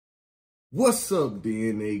What's up,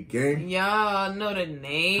 DNA gang? Y'all know the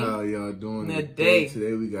name. How y'all doing today?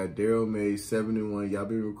 Today we got DARRYL, MAYES, 7 & 1. Y'all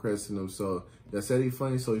been requesting them, so y'all said he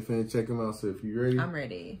funny, so we finna check him out. So if you ready, I'm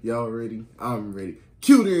ready. Y'all ready? I'm ready.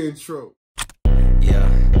 Cue the intro. Yeah.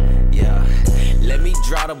 Let me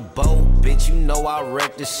draw the boat, bitch. You know I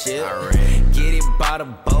wreck the shit. Get it by the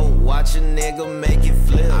boat, watch a nigga make it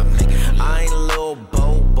flip. I ain't a little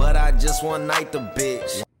boat, but I just one night the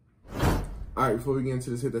bitch. Alright, before we get into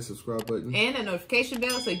this, hit that subscribe button. And the notification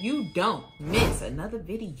bell so you don't miss another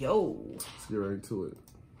video. Let's get right into it.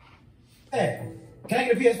 Hey, can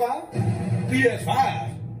I get a PS5?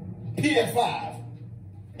 PS5? PS5?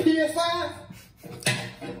 PS5?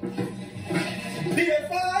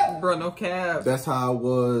 PS5? Bro, no cap. That's how I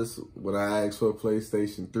was when I asked for a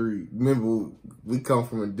PlayStation 3. Remember, we come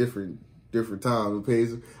from a different time.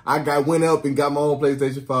 I went up and got my own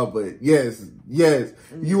PlayStation 5, but yes,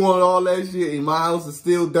 you want all that shit and my house is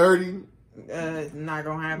still dirty? Not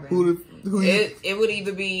gonna happen. It would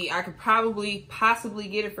either be, I could possibly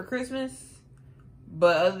get it for Christmas,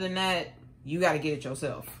 but other than that, you gotta get it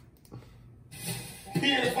yourself.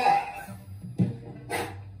 PS5.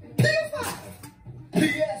 PS5.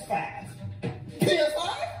 PS5. PS5?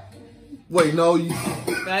 Wait, no,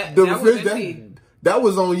 that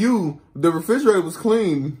was on you. The refrigerator was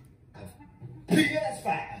clean.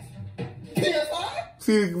 PS5. PS5?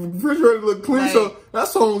 See, the refrigerator looked clean, like, so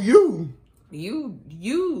that's on you.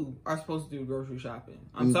 You are supposed to do grocery shopping.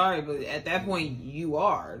 I'm sorry, but at that point, you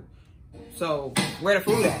are. So, where the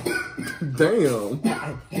food at? Damn.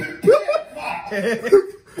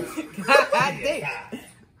 God damn.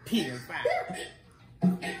 PS5.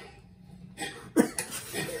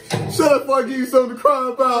 Shut up before I give you something to cry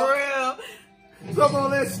about. For real. Stop all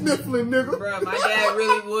that sniffling, nigga. Bro, my dad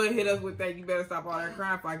really would hit us with that. You better stop all that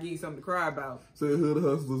crying if I give you something to cry about. So hood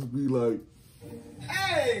hustlers be like,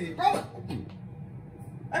 hey, bro.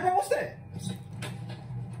 Hey, bro, what's that?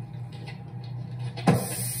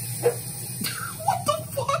 what the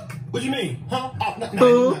fuck? What you mean? Huh? Oh,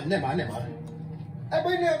 never mind. Hey,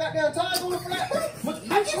 bring that goddamn tires on the flat, bro.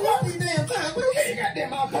 I just want these damn tires, bro. Hey,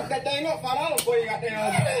 goddamn, I'll pump that thing up $5 for you,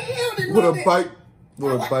 goddamn. With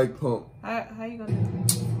a bike pump. How you gonna do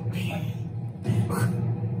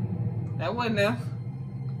that? Wasn't there.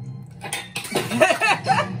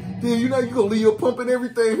 Then you know you gonna leave your pump and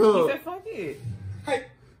everything, huh? He said, fuck it. Hey.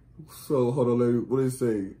 So hold on, lady. What did it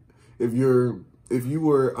say? If you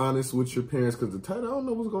were honest with your parents, because the title, I don't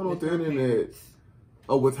know what's going on with the internet.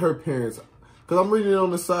 Oh, with her parents. Because I'm reading it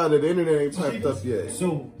on the side that the internet ain't typed up yet.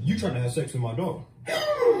 So you trying to have sex with my daughter?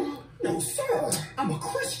 No, sir. I'm a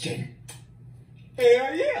Christian.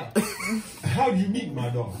 Hell yeah. How do you meet my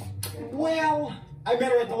daughter? Well, I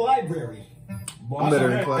met her at the library. Boy, I met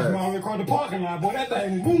her in class. I across the parking lot. Boy, that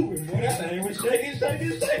thing was moving. Boy, that thing was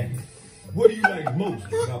shaking. What do you like most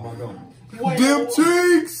about my daughter? Well, them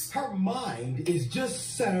cheeks! Her mind is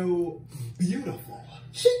just so beautiful.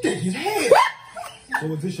 She thinks it's head.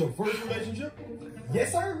 So is this your first relationship?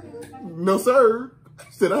 Yes, sir. No, sir.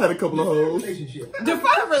 Said I had a couple of hoes. Relationship.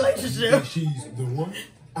 Define relationship. If she's the one.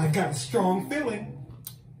 I got a strong feeling.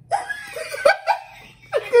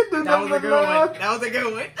 That was a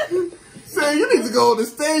good one. Say, you need to go on the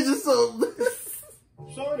stage or something.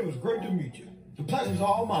 Sir, it was great to meet you. The pleasure's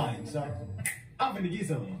all mine, sir. I'm finna get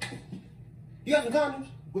some. You got some condoms?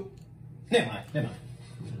 Never mind.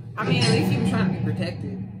 I mean, at least he was trying to be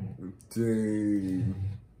protected. Dang.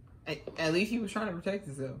 At least he was trying to protect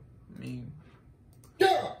himself. I mean.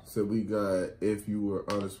 Yeah. So we got, if you were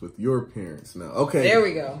honest with your parents now. Okay. There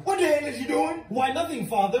we go. What the hell is you doing? Why, nothing,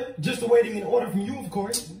 father. Just awaiting an order from you, of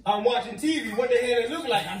course. I'm watching TV. What the hell it look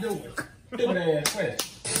like I'm doing? Stupid ass question.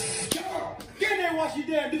 Get in there and wash your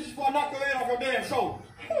damn dishes before I knock your head off your damn shoulder.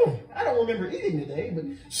 I don't remember eating today, but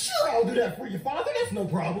sure, I'll do that for you, father. That's no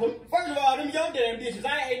problem. First of all, them your damn dishes.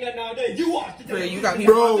 I ain't ate nothing all day. You washed the damn You got me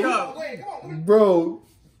fucked up. Bro,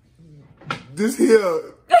 this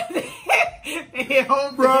here.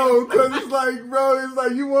 Bro, because it's like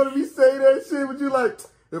you want me to say that shit, but you like,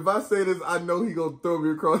 if I say this, I know he gonna throw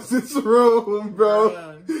me across this room,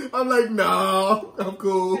 bro. I'm like, no, I'm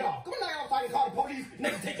cool. Come on outside and call the police.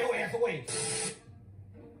 Nigga, take your ass away.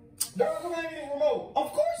 Girl, come on, get remote.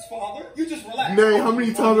 Of course, father. You just relax. Nay, how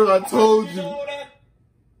many times have I told you?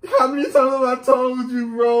 How many times have I told you,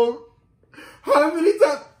 bro? How many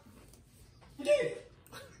times? You did it.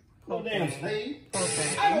 No damn slave.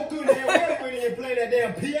 Okay. I don't do the damn work when you play that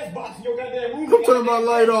damn PS box in your goddamn room. Come turn my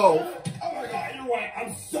light off. Oh my God, you're right.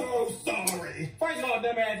 I'm so sorry. First of all,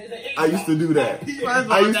 dumbass is an I used to do that.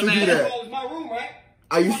 I used to do that. It's my room, right?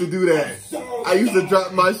 I used to do that. I used to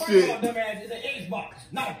drop my shit. First of all, dumbass is an Xbox,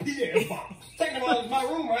 not a PS box. Second of all, it's my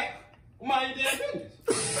room, right? Mind your damn business.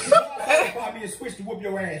 You outside buy me a switch to whoop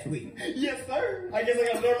your ass with. Yes, sir. I guess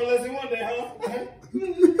I got to learn a lesson one day, huh?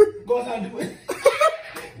 Go outside and do it.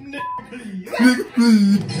 Nigga,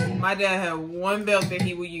 please. My dad had one belt that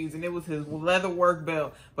he would use, and it was his leather work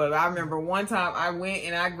belt. But I remember one time I went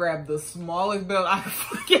and I grabbed the smallest belt I could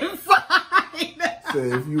fucking find. Say,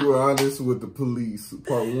 if you were honest with the police,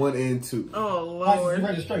 part 1 and 2. Oh, Lord. License and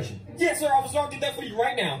registration. Yes, sir, officer. I'll get that for you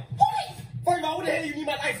right now. First of all, what the hell you need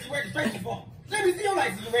my license and registration for? Let me see your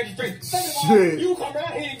license and registration. Second of all, you come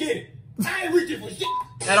around here and get it. I ain't reaching for shit.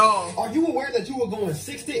 At all. Are you aware that you were going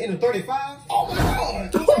 60 in a 35? Oh my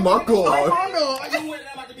God. Oh my God. Oh my God. Are you aware that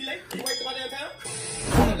I'm about to be late? You wasting my damn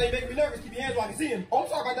time? They make me nervous. Keep your hands where I can see him. Oh, I'm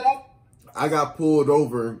sorry about that. I got pulled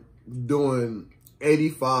over doing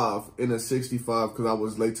 85 in a 65 because I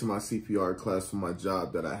was late to my CPR class for my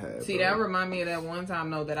job that I had. See, that remind me of that one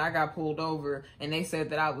time, though, that I got pulled over and they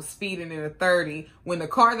said that I was speeding in a 30 when the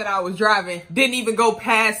car that I was driving didn't even go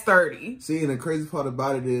past 30. See, and the crazy part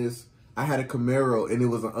about it is I had a Camaro and it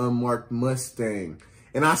was an unmarked Mustang.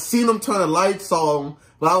 And I seen them turn the lights on,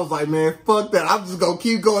 but I was like, man, fuck that. I'm just going to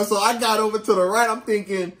keep going. So I got over to the right. I'm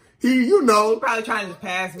thinking, you know. He probably trying to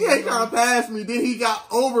pass me. Yeah, he trying to pass me. Then he got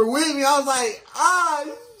over with me. I was like,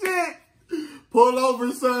 shit. Pull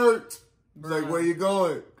over, sir. He's like, where you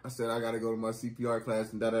going? I said, I got to go to my CPR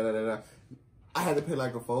class and da-da-da-da-da. I had to pay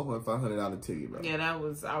like a $400, $500 ticket, bro. Yeah, I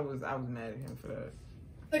was mad at him for that.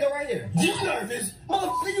 Nigga right here. You nervous?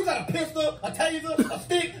 Motherfucker, you got a pistol, a taser, a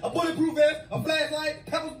stick, a bulletproof vest, a flashlight,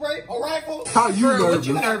 pepper spray, a rifle. How you nervous? What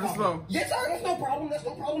you nervous for? Yes, sir. That's no problem. That's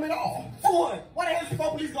no problem at all. For what? Why the hell is the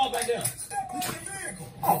police guards back there? Step on the vehicle.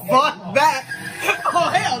 Oh, Fuck that. Oh,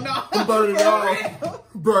 hell no. Burn it off.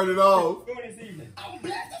 Burn it off. Go in this evening. I'm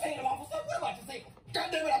blessed to say officer. What about you say? God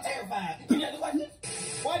damn it, I'm terrified. You never like this?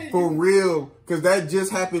 Why did For real, because that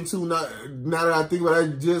just happened too. Now that I think about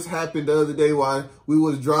it, that just happened the other day while we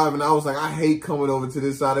was driving. I was like, I hate coming over to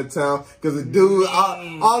this side of town because the dude,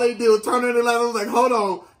 all they did was turn in the light. I was like, hold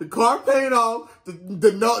on, the car paid off, the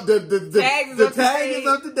tag is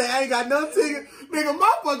up to date. I ain't got no ticket. Nigga,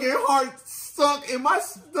 my fucking heart sunk and my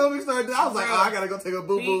stomach started. I was like, oh, I gotta go take a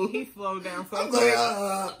boo boo. He slowed down so quick.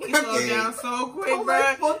 Like, he slowed down so quick, bro.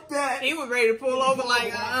 Like, fuck that. He was ready to pull over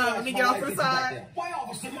like, let me get off the side. Why,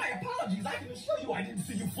 officer, my apologies. I can assure you I didn't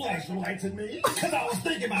see you flash your lights at me. Because I was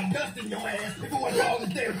thinking about dusting your ass if it wasn't all this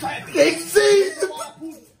damn traffic. They see.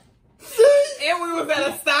 And we was at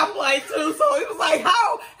a stoplight too, so it was like,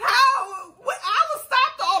 how? What, I was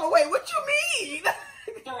stopped all the way. What you mean?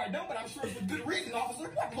 All right, no, but I'm sure it's for good reason, officer.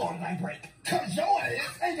 What law did I break? Cause your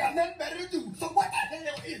ass ain't got nothing better to do. So what the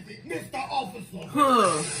hell is it, Mr. Officer?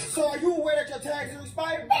 So are you aware that your tags are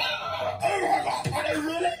expired? Are they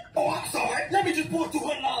really? Oh, I'm sorry. Let me just pull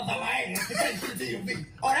 $200 out my ass to take to the DMV.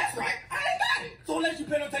 Oh, that's right. I ain't got it. So unless you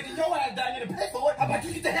plan on taking your ass down here to pay for it, how about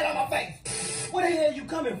you get the hell out of my face? Where the hell are you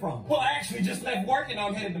coming from? Well, I actually just left work and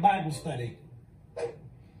I'm headed to Bible study.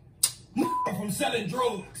 From selling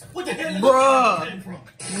drugs. What the hell is that from?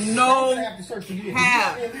 No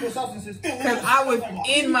cap. Because I was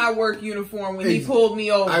in my work uniform when he pulled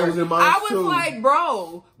me over. I was in mine I was too. like,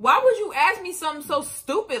 bro, why would you ask me something so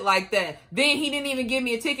stupid like that? Then he didn't even give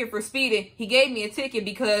me a ticket for speeding. He gave me a ticket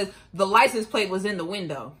because the license plate was in the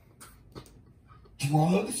window.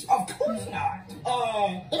 Drugs? Of course not.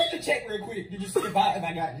 Let me just check real quick. Did you see if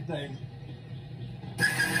I got anything?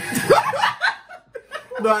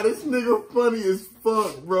 Nah, this nigga funny as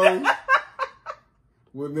fuck, bro.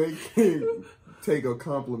 When they can take a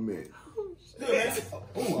compliment.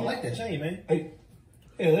 Oh, I like that chain, man. Hey,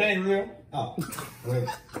 that ain't real. Oh, well.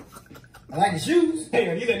 I like the shoes.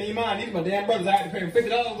 Hey, these ain't even mine. These are my damn brothers. I had to pay them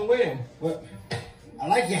 $50 to wear them. Well, I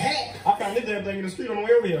like your hat. I found this damn thing in the street on the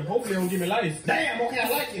way over here. Hopefully they don't give me lights. Damn, okay, I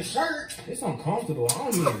like your shirt. It's uncomfortable. I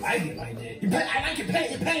don't even like it like that. I like your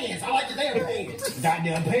pants. I like your damn pants.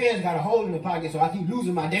 Goddamn pants got a hole in the pocket, so I keep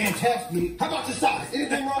losing my damn chest. How about your socks?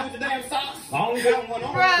 Anything wrong with your damn socks? I only got one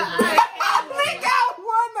on. I got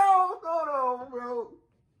one on. Hold on, bro.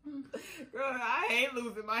 Bro, I hate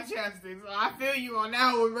losing my chapstick, so I feel you on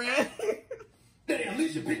that one, bro. Damn, at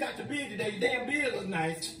least you picked out your beard today. Your damn beard looks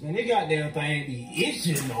nice. Man, they goddamn thing be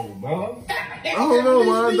itching though, bro. I don't know,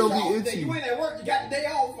 mine don't be itchy. You ain't at work, you got the day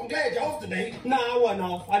off. I'm glad you're off today. Nah, I wasn't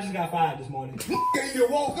off. I just got fired this morning. You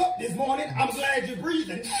woke up this morning. I'm glad you're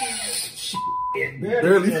breathing.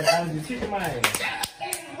 Barely. I was just kicking my ass.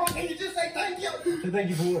 Damn, bro, can you just say thank you? So thank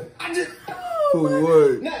you for what? I just... For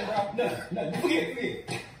what? Nothing, bro. Nothing.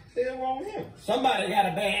 Forget. What's wrong with him? Somebody got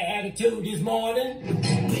a bad attitude this morning.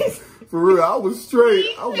 For real, I was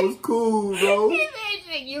straight. I was cool, bro.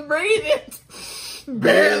 You breathing?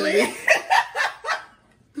 Barely.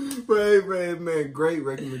 Man, great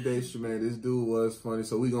recommendation, man. This dude was funny,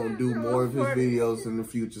 so we gonna do more of his videos in the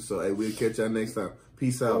future. So, hey, we'll catch y'all next time.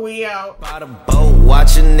 Peace out. We out. By the boat,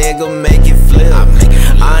 watch a nigga make it flip.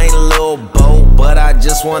 I ain't a little boat, but I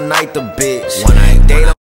just one night the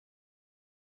bitch.